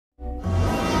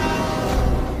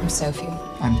Sophie.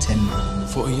 I'm Tim.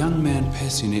 For a young man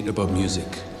passionate about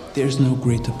music, there's no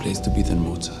greater place to be than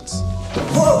Mozart's.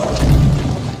 Whoa!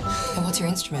 And what's your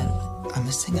instrument? I'm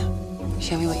a singer.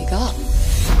 Show me what you got.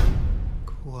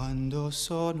 Quando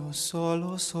sono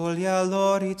solo soli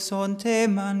all'orizzonte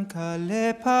manca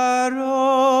le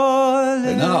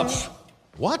parole. Enough!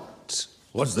 What?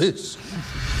 What's this?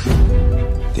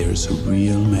 There's a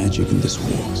real magic in this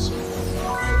waltz.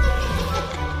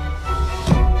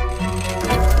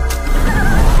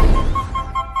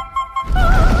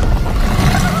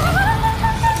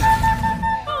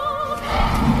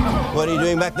 What are you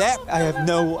doing back there? I have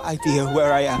no idea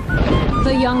where I am.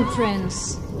 The young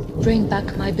prince. Bring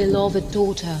back my beloved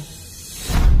daughter.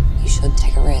 You should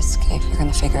take a risk if you're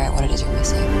going to figure out what it is you're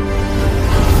missing.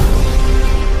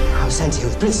 I was sent here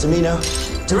with Prince Domino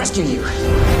to rescue you.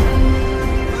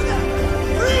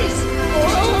 Freeze!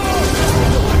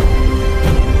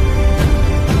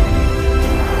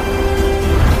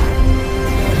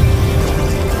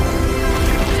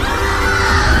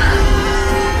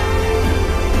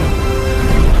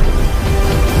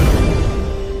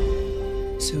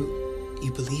 So,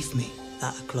 you believe me?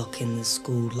 That clock in the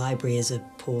school library is a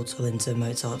portal into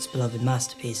Mozart's beloved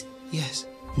masterpiece? Yes.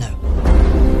 No.